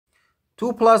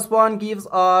2 plus 1 gives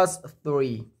us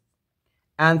 3.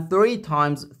 And 3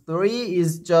 times 3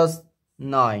 is just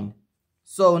 9.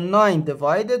 So 9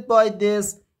 divided by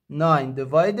this, 9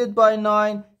 divided by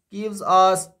 9 gives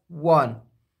us 1.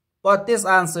 But this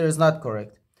answer is not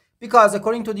correct. Because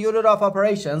according to the order of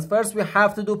operations, first we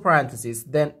have to do parentheses,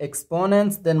 then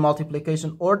exponents, then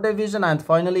multiplication or division, and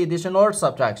finally addition or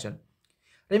subtraction.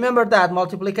 Remember that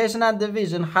multiplication and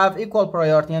division have equal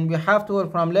priority and we have to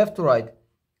work from left to right.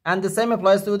 And the same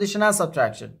applies to addition and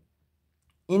subtraction.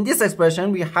 In this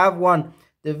expression, we have one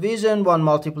division, one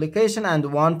multiplication,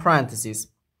 and one parenthesis.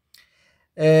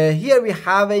 Here we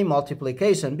have a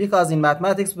multiplication because in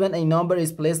mathematics, when a number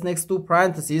is placed next to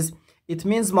parentheses, it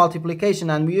means multiplication,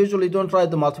 and we usually don't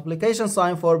write the multiplication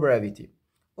sign for brevity.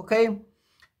 Okay?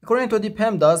 According to the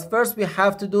PEMDAS, first we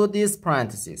have to do this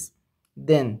parenthesis,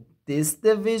 then this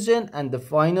division, and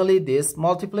finally this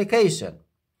multiplication.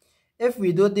 If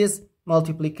we do this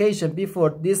multiplication before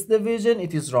this division,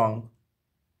 it is wrong.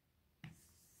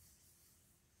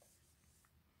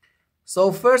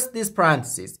 So first this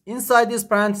parenthesis. Inside this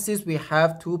parenthesis we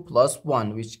have 2 plus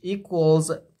 1, which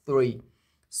equals 3.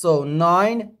 So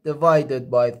 9 divided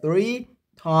by 3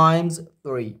 times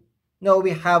 3. Now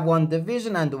we have one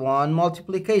division and one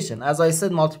multiplication. As I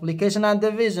said, multiplication and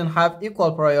division have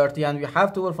equal priority and we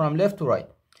have to work from left to right.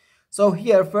 So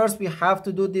here first we have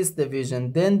to do this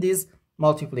division, then this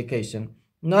multiplication.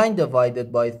 9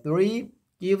 divided by 3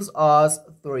 gives us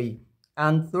 3.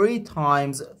 And 3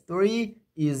 times 3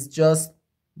 is just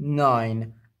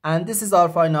 9. And this is our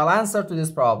final answer to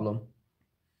this problem.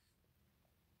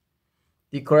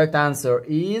 The correct answer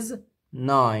is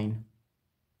 9.